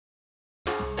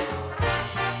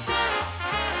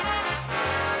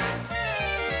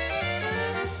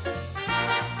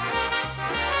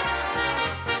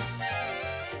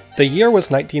The year was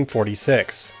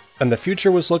 1946, and the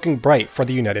future was looking bright for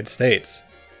the United States.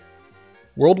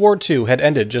 World War II had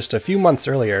ended just a few months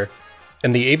earlier,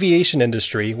 and the aviation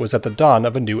industry was at the dawn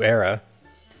of a new era.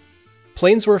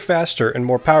 Planes were faster and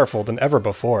more powerful than ever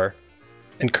before,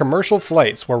 and commercial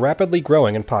flights were rapidly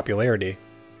growing in popularity.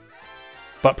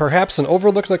 But perhaps an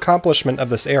overlooked accomplishment of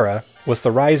this era was the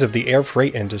rise of the air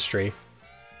freight industry.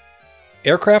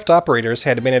 Aircraft operators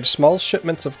had managed small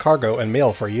shipments of cargo and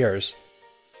mail for years,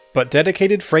 but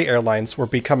dedicated freight airlines were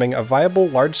becoming a viable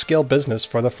large-scale business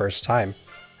for the first time.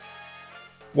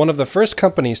 One of the first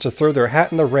companies to throw their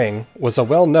hat in the ring was a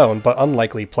well-known but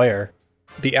unlikely player,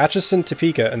 the Atchison,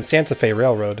 Topeka, and Santa Fe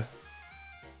Railroad.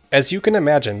 As you can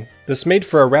imagine, this made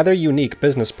for a rather unique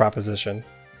business proposition.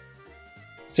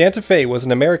 Santa Fe was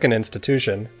an American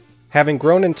institution, having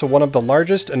grown into one of the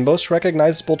largest and most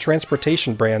recognizable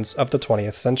transportation brands of the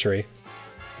 20th century.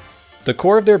 The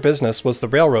core of their business was the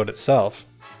railroad itself,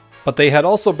 but they had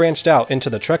also branched out into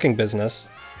the trucking business,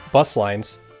 bus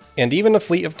lines, and even a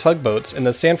fleet of tugboats in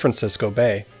the San Francisco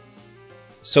Bay.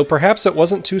 So perhaps it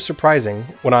wasn't too surprising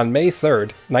when on May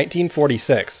 3rd,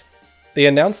 1946, they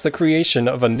announced the creation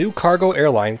of a new cargo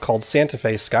airline called Santa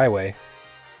Fe Skyway.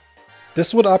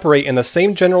 This would operate in the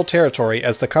same general territory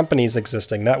as the company's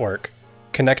existing network,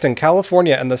 connecting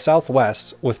California and the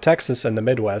Southwest with Texas and the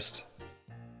Midwest.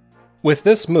 With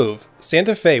this move,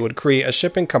 Santa Fe would create a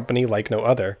shipping company like no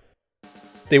other.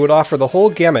 They would offer the whole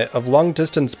gamut of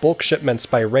long-distance bulk shipments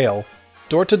by rail,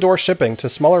 door-to-door shipping to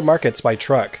smaller markets by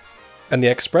truck, and the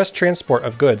express transport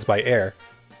of goods by air.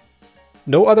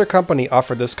 No other company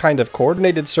offered this kind of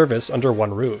coordinated service under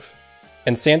one roof,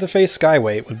 and Santa Fe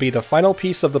Skyway would be the final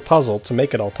piece of the puzzle to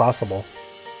make it all possible.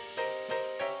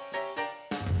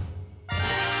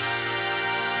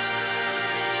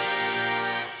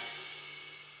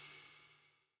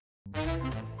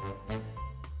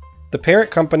 The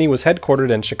parent company was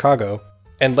headquartered in Chicago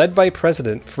and led by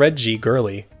President Fred G.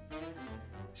 Gurley.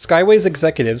 Skyway's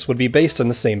executives would be based in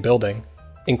the same building,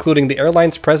 including the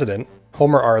airline's president,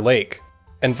 Homer R. Lake,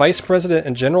 and vice president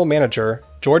and general manager,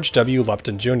 George W.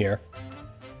 Lupton Jr.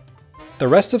 The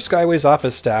rest of Skyway's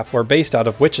office staff were based out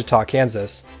of Wichita,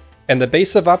 Kansas, and the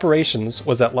base of operations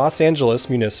was at Los Angeles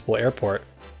Municipal Airport.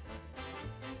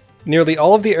 Nearly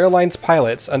all of the airline's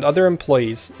pilots and other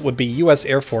employees would be U.S.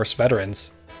 Air Force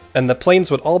veterans, and the planes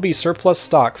would all be surplus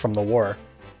stock from the war.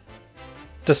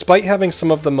 Despite having some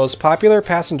of the most popular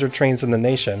passenger trains in the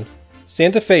nation,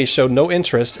 Santa Fe showed no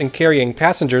interest in carrying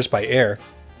passengers by air.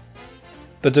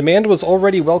 The demand was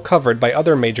already well covered by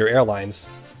other major airlines,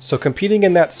 so competing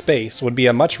in that space would be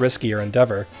a much riskier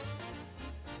endeavor.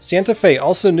 Santa Fe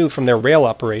also knew from their rail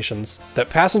operations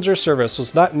that passenger service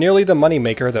was not nearly the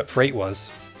moneymaker that freight was.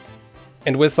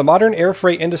 And with the modern air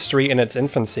freight industry in its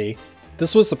infancy,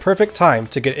 this was the perfect time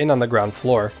to get in on the ground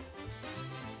floor.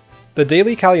 The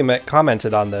Daily Calumet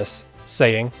commented on this,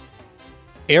 saying,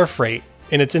 "Air freight,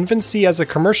 in its infancy as a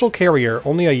commercial carrier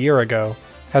only a year ago,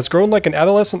 has grown like an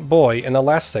adolescent boy in the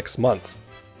last 6 months.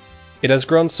 It has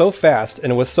grown so fast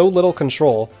and with so little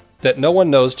control that no one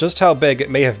knows just how big it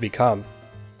may have become.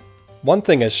 One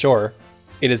thing is sure,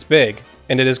 it is big,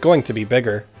 and it is going to be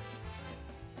bigger."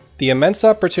 The immense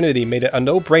opportunity made it a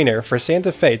no-brainer for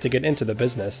Santa Fe to get into the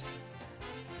business.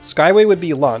 Skyway would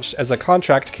be launched as a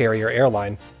contract carrier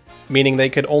airline, meaning they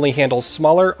could only handle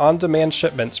smaller, on-demand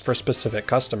shipments for specific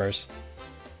customers.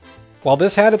 While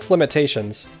this had its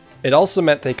limitations, it also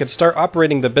meant they could start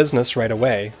operating the business right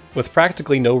away, with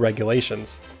practically no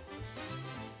regulations.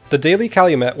 The Daily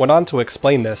Calumet went on to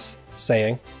explain this,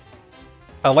 saying,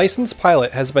 "A licensed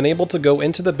pilot has been able to go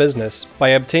into the business by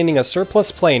obtaining a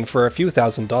surplus plane for a few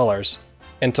 $1,000s,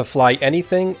 and to fly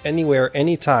anything, anywhere,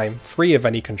 anytime, free of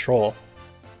any control."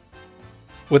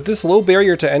 With this low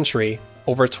barrier to entry,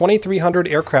 over 2,300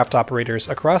 aircraft operators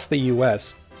across the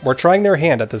US were trying their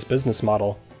hand at this business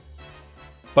model.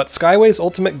 But Skyway's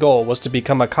ultimate goal was to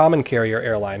become a common carrier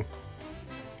airline.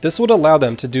 This would allow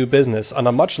them to do business on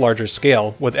a much larger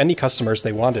scale with any customers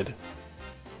they wanted.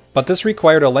 But this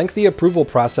required a lengthy approval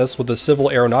process with the Civil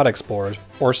Aeronautics Board,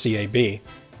 or CAB.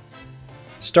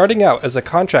 Starting out as a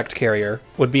contract carrier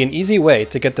would be an easy way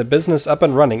to get the business up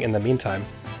and running in the meantime.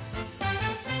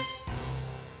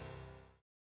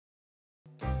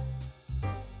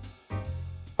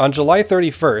 On July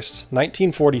 31st,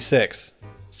 1946,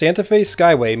 Santa Fe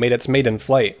Skyway made its maiden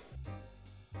flight.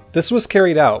 This was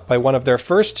carried out by one of their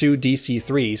first 2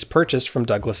 DC-3s purchased from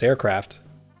Douglas Aircraft.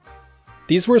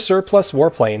 These were surplus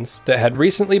warplanes that had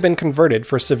recently been converted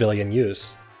for civilian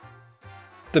use.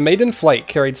 The maiden flight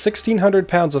carried 1,600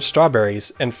 pounds of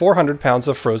strawberries and 400 pounds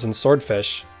of frozen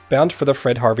swordfish, bound for the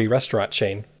Fred Harvey restaurant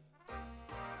chain.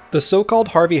 The so-called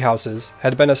Harvey houses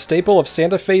had been a staple of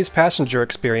Santa Fe's passenger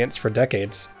experience for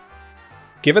decades.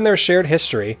 Given their shared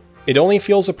history, it only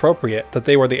feels appropriate that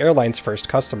they were the airline's first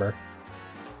customer.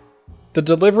 The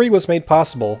delivery was made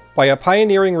possible by a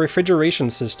pioneering refrigeration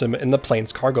system in the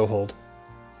plane's cargo hold.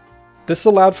 This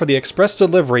allowed for the express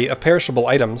delivery of perishable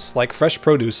items like fresh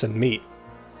produce and meat.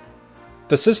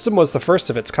 The system was the first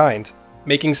of its kind,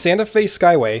 making Santa Fe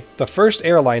Skyway the first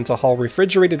airline to haul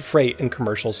refrigerated freight in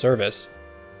commercial service.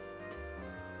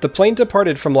 The plane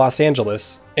departed from Los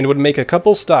Angeles and would make a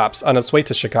couple stops on its way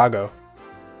to Chicago.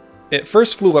 It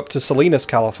first flew up to Salinas,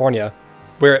 California,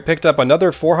 where it picked up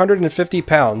another 450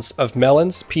 pounds of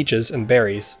melons, peaches, and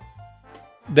berries.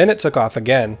 Then it took off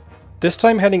again, this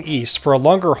time heading east for a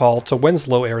longer haul to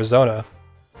Winslow, Arizona.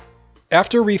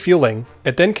 After refueling,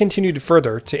 it then continued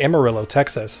further to Amarillo,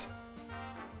 Texas.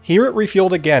 Here it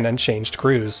refueled again and changed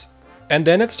crews, and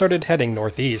then it started heading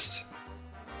northeast.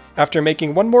 After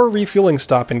making one more refueling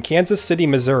stop in Kansas City,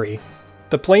 Missouri,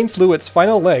 the plane flew its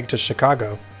final leg to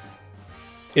Chicago.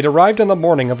 It arrived on the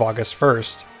morning of August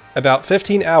 1st, about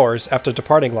 15 hours after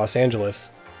departing Los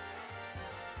Angeles.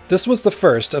 This was the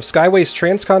first of Skyway's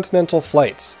transcontinental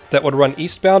flights that would run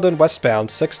eastbound and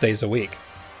westbound 6 days a week.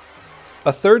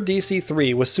 A third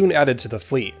DC-3 was soon added to the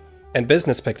fleet, and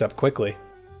business picked up quickly.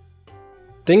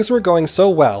 Things were going so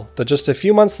well that just a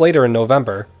few months later in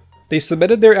November, they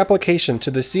submitted their application to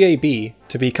the CAB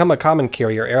to become a common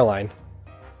carrier airline.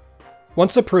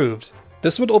 Once approved,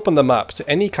 this would open them up to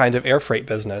any kind of air freight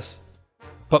business.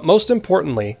 But most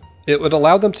importantly, it would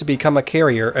allow them to become a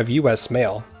carrier of U.S.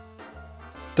 mail.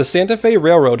 The Santa Fe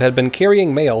Railroad had been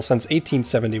carrying mail since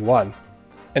 1871,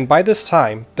 and by this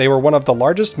time, they were one of the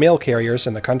largest mail carriers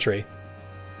in the country.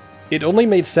 It only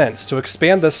made sense to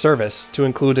expand this service to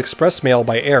include express mail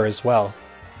by air as well.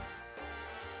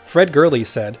 Fred Gurley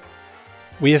said,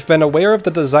 "We have been aware of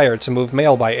the desire to move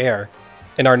mail by air,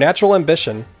 and our natural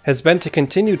ambition has been to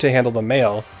continue to handle the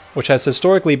mail, which has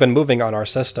historically been moving on our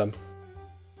system.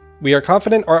 We are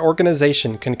confident our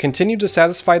organization can continue to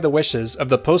satisfy the wishes of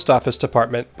the Post Office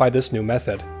Department by this new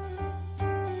method."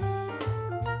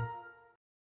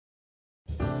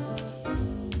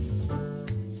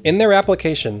 In their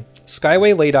application,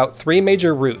 Skyway laid out 3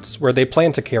 major routes where they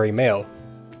planned to carry mail.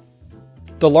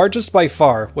 The largest by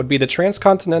far would be the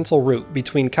transcontinental route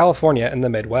between California and the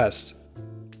Midwest.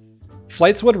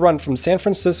 Flights would run from San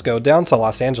Francisco down to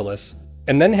Los Angeles,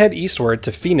 and then head eastward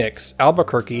to Phoenix,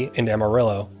 Albuquerque, and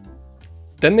Amarillo.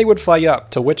 Then they would fly up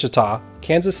to Wichita,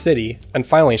 Kansas City, and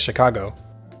finally Chicago.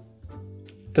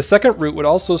 The second route would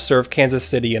also serve Kansas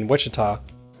City and Wichita,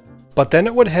 but then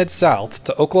it would head south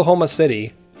to Oklahoma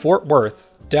City, Fort Worth,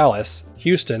 Dallas,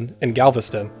 Houston, and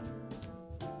Galveston.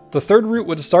 The third route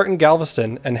would start in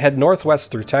Galveston and head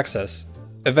northwest through Texas,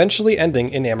 eventually ending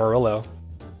in Amarillo.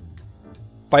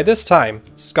 By this time,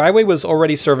 Skyway was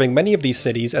already serving many of these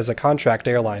cities as a contract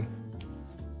airline.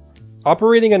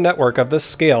 Operating a network of this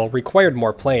scale required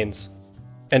more planes,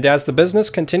 and as the business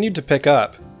continued to pick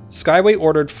up, Skyway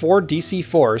ordered 4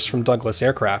 DC-4s from Douglas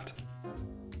Aircraft.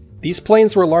 These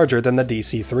planes were larger than the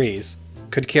DC-3s,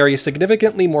 could carry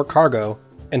significantly more cargo,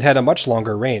 and had a much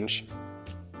longer range.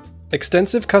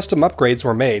 Extensive custom upgrades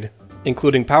were made,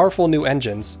 including powerful new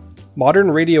engines,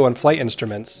 modern radio and flight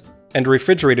instruments, and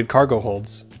refrigerated cargo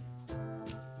holds.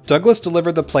 Douglas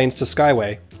delivered the planes to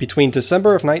Skyway between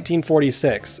December of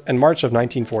 1946 and March of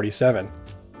 1947.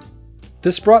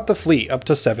 This brought the fleet up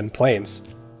to 7 planes.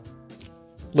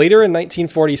 Later in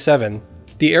 1947,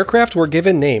 the aircraft were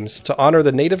given names to honor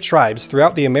the native tribes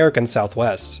throughout the American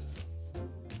Southwest.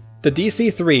 The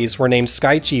DC-3s were named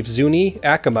Sky Chief Zuni,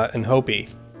 Acoma, and Hopi.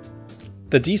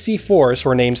 The DC-4s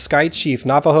were named Sky Chief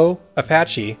Navajo,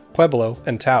 Apache, Pueblo,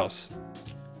 and Taos.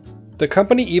 The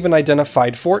company even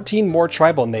identified 14 more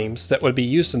tribal names that would be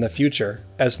used in the future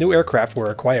as new aircraft were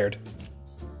acquired.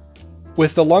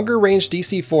 With the longer-range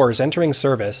DC-4s entering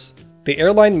service, the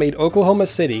airline made Oklahoma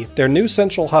City their new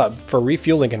central hub for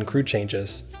refueling and crew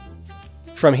changes.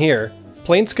 From here,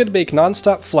 planes could make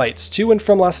non-stop flights to and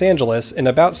from Los Angeles in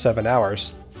about 7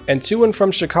 hours, and to and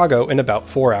from Chicago in about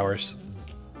 4 hours.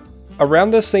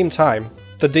 Around this same time,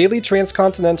 the daily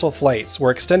transcontinental flights were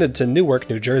extended to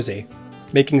Newark, New Jersey,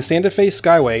 making Santa Fe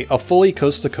Skyway a fully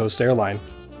coast-to-coast airline.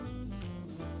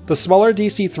 The smaller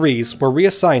DC-3s were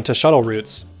reassigned to shuttle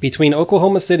routes between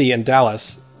Oklahoma City and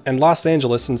Dallas, and Los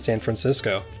Angeles and San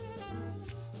Francisco.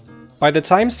 By the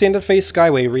time Santa Fe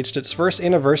Skyway reached its first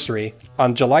anniversary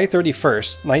on July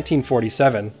 31st,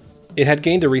 1947, it had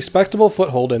gained a respectable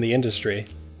foothold in the industry.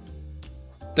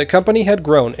 The company had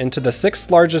grown into the 6th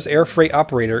largest air freight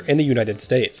operator in the United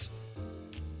States.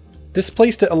 This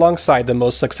placed it alongside the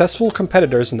most successful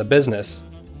competitors in the business,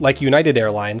 like United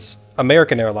Airlines,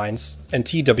 American Airlines, and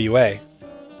TWA.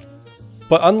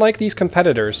 But unlike these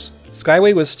competitors,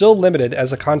 Skyway was still limited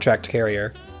as a contract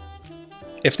carrier.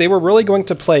 If they were really going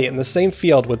to play in the same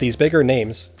field with these bigger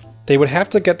names, they would have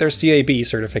to get their CAB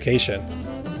certification.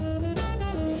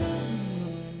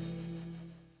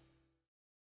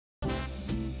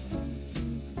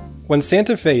 When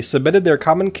Santa Fe submitted their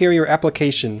common carrier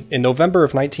application in November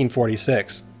of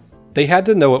 1946, they had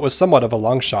to know it was somewhat of a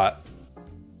long shot.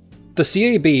 The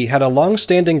CAB had a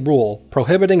long-standing rule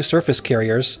prohibiting surface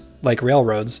carriers, like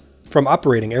railroads, from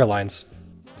operating airlines.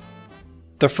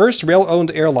 The first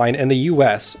rail-owned airline in the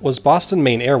US was Boston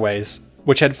Maine Airways,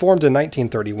 which had formed in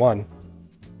 1931.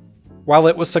 While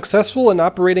it was successful in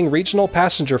operating regional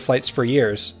passenger flights for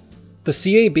years, the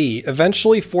CAB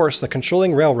eventually forced the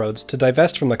controlling railroads to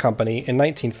divest from the company in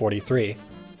 1943.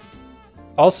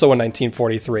 Also in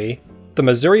 1943, the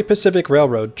Missouri Pacific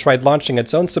Railroad tried launching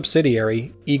its own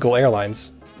subsidiary, Eagle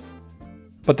Airlines.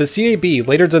 But the CAB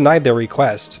later denied their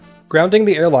request, grounding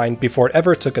the airline before it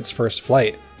ever took its first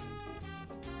flight.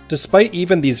 Despite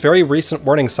even these very recent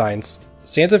warning signs,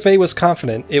 Santa Fe was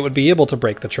confident it would be able to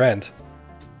break the trend.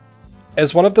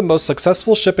 As one of the most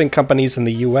successful shipping companies in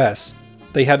the US,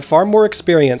 they had far more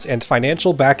experience and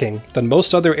financial backing than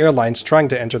most other airlines trying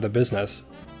to enter the business.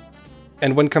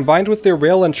 And when combined with their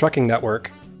rail and trucking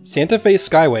network, Santa Fe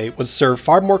Skyway would serve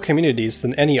far more communities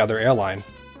than any other airline.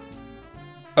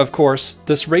 Of course,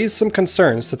 this raised some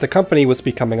concerns that the company was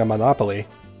becoming a monopoly.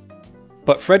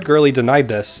 But Fred Gurley denied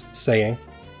this, saying,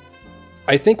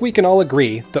 "I think we can all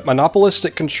agree that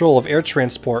monopolistic control of air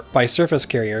transport by surface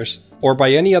carriers, or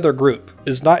by any other group,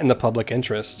 is not in the public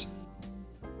interest.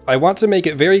 I want to make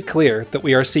it very clear that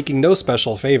we are seeking no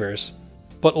special favors,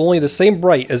 but only the same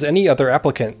right as any other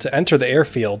applicant to enter the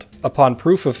airfield upon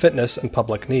proof of fitness and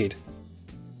public need."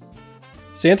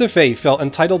 Santa Fe felt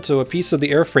entitled to a piece of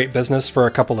the air freight business for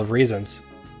a couple of reasons.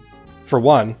 For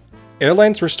one,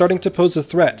 airlines were starting to pose a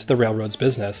threat to the railroad's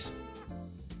business.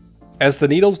 As the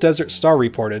Needles Desert Star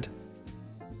reported,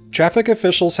 traffic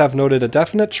officials have noted a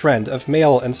definite trend of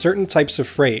mail and certain types of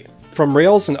freight from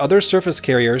rails and other surface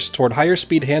carriers toward higher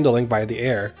speed handling by the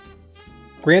air.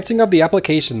 Granting of the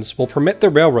applications will permit the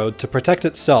railroad to protect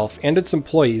itself and its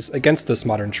employees against this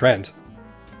modern trend.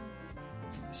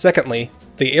 Secondly,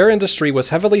 the air industry was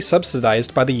heavily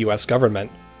subsidized by the US government,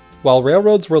 while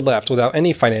railroads were left without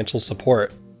any financial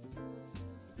support.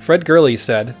 Fred Gurley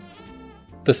said,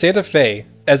 "The Santa Fe,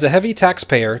 as a heavy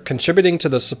taxpayer contributing to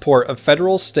the support of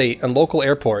federal, state, and local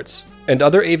airports, and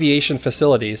other aviation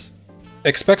facilities,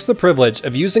 expects the privilege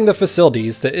of using the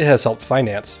facilities that it has helped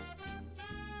finance."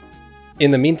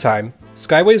 In the meantime,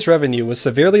 Skyway's revenue was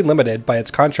severely limited by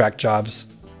its contract jobs,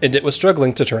 and it was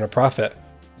struggling to turn a profit.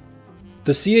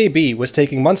 The CAB was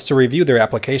taking months to review their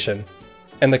application,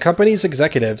 and the company's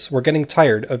executives were getting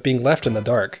tired of being left in the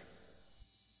dark.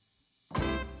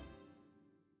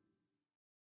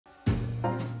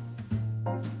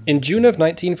 In June of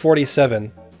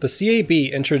 1947, the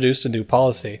CAB introduced a new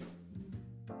policy.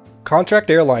 Contract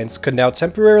airlines could now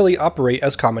temporarily operate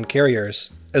as common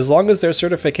carriers, as long as their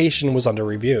certification was under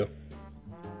review.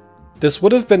 This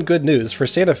would have been good news for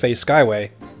Santa Fe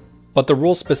Skyway, but the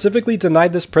rule specifically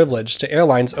denied this privilege to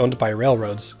airlines owned by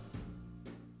railroads.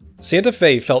 Santa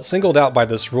Fe felt singled out by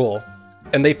this rule,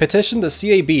 and they petitioned the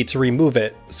CAB to remove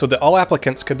it so that all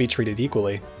applicants could be treated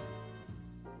equally.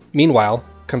 Meanwhile,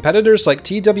 competitors like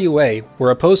TWA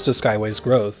were opposed to Skyway's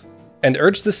growth, and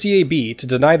urged the CAB to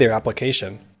deny their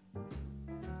application.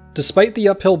 Despite the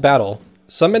uphill battle,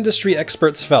 some industry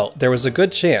experts felt there was a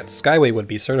good chance Skyway would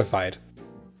be certified.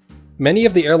 Many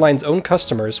of the airline's own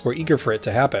customers were eager for it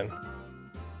to happen.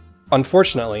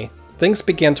 Unfortunately, things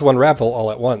began to unravel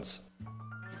all at once.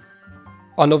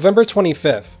 On November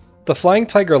 25th, the Flying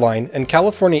Tiger Line and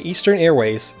California Eastern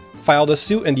Airways filed a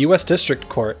suit in U.S. District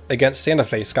Court against Santa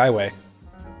Fe Skyway.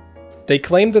 They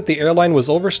claimed that the airline was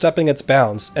overstepping its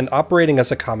bounds and operating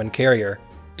as a common carrier,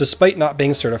 despite not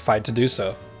being certified to do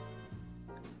so.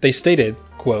 They stated,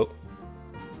 quote,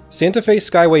 "Santa Fe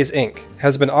Skyways Inc.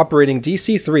 has been operating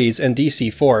DC-3s and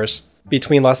DC-4s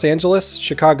between Los Angeles,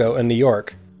 Chicago, and New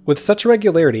York with such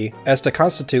regularity as to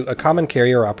constitute a common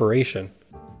carrier operation."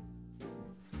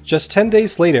 Just 10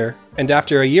 days later, and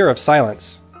after a year of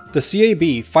silence, the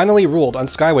CAB finally ruled on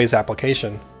Skyway's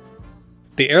application.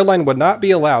 The airline would not be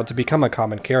allowed to become a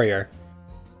common carrier.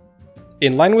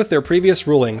 In line with their previous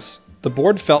rulings, the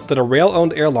board felt that a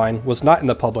rail-owned airline was not in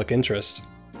the public interest.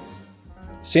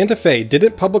 Santa Fe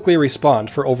didn't publicly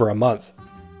respond for over a month.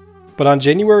 But on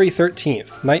January 13,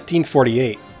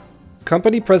 1948,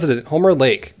 company president Homer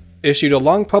Lake issued a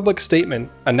long public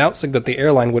statement announcing that the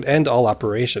airline would end all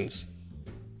operations.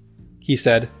 He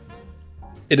said,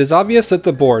 "It is obvious that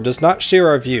the board does not share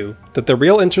our view that the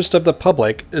real interest of the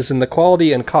public is in the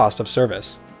quality and cost of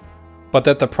service, but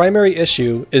that the primary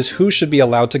issue is who should be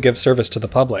allowed to give service to the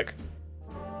public.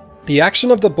 The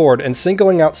action of the board in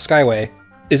singling out Skyway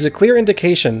is a clear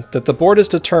indication that the board is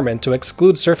determined to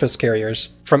exclude surface carriers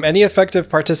from any effective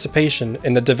participation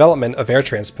in the development of air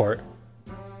transport."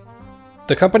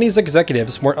 The company's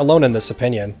executives weren't alone in this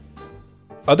opinion.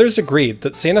 Others agreed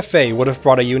that Santa Fe would have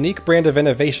brought a unique brand of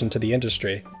innovation to the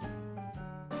industry.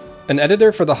 An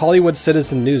editor for the Hollywood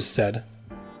Citizen News said,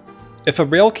 "If a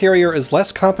rail carrier is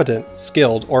less competent,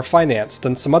 skilled, or financed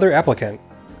than some other applicant,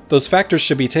 those factors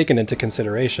should be taken into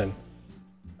consideration.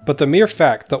 But the mere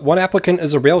fact that one applicant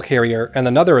is a rail carrier and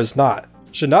another is not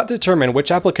should not determine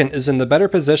which applicant is in the better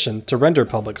position to render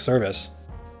public service."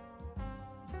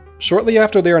 Shortly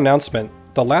after their announcement,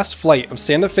 the last flight of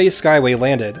Santa Fe Skyway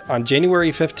landed on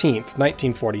January 15,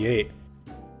 1948.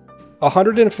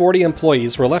 140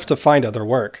 employees were left to find other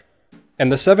work,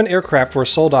 and the 7 aircraft were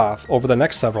sold off over the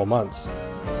next several months.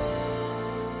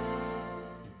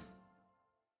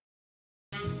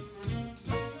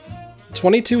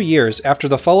 "22 years after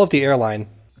the fall of the airline,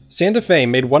 Santa Fe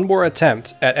made one more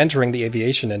attempt at entering the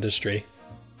aviation industry.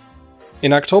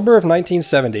 In October of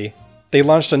 1970, they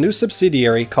launched a new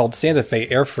subsidiary called Santa Fe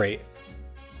Air Freight.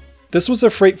 This was a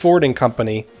freight forwarding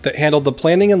company that handled the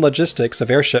planning and logistics of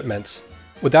air shipments,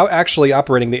 without actually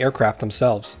operating the aircraft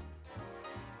themselves.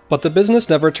 But the business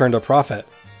never turned a profit,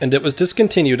 and it was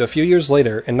discontinued a few years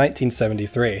later in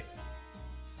 1973.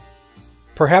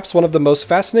 Perhaps one of the most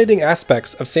fascinating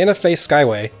aspects of Santa Fe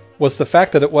Skyway was the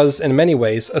fact that it was, in many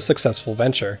ways, a successful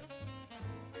venture.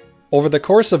 Over the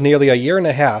course of nearly a year and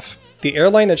a half, the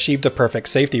airline achieved a perfect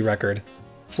safety record,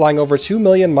 flying over 2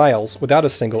 million miles without a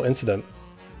single incident.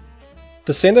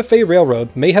 The Santa Fe Railroad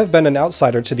may have been an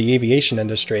outsider to the aviation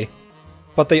industry,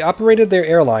 but they operated their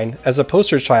airline as a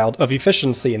poster child of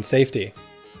efficiency and safety.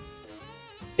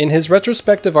 In his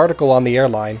retrospective article on the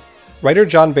airline, writer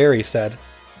John Barry said,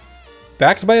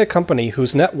 "Backed by a company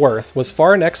whose net worth was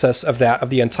far in excess of that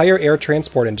of the entire air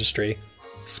transport industry,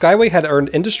 Skyway had earned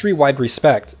industry-wide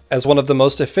respect as one of the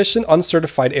most efficient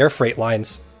uncertified air freight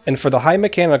lines, and for the high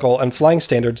mechanical and flying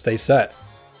standards they set.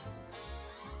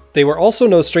 They were also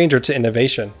no stranger to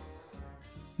innovation.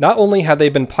 Not only had they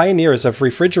been pioneers of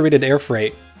refrigerated air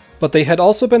freight, but they had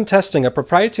also been testing a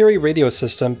proprietary radio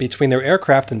system between their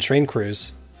aircraft and train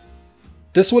crews.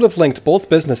 This would have linked both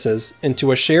businesses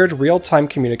into a shared real-time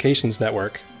communications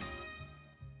network.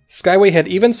 Skyway had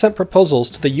even sent proposals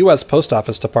to the US Post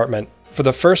Office Department for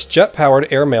the first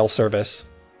jet-powered airmail service.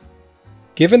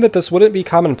 Given that this wouldn't be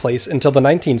commonplace until the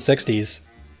 1960s,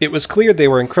 it was clear they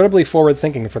were incredibly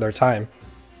forward-thinking for their time.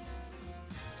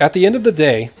 At the end of the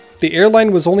day, the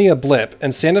airline was only a blip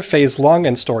in Santa Fe's long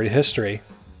and storied history,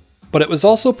 but it was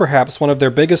also perhaps one of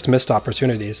their biggest missed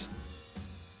opportunities.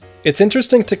 It's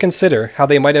interesting to consider how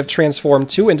they might have transformed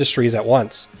 2 industries at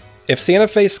once, if Santa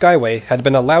Fe Skyway had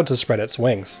been allowed to spread its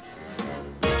wings.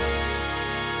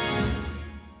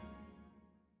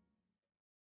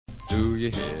 Do you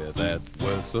hear that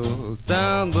whistle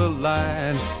down the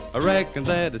line? I reckon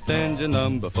that it's engine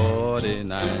number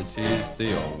 49. She's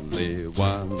the only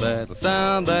one that'll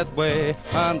sound that way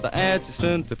on the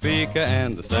Atchison, Topeka,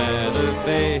 and the Santa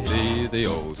Fe. See the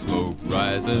old smoke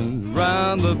rising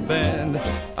round the bend.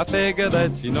 I figure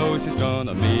that she knows she's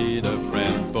gonna meet a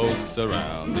friend. Folks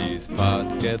around these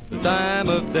parts get the time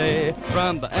of day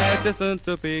from the Atchison,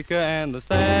 Topeka, and the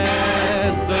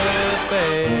Santa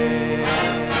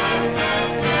Fe.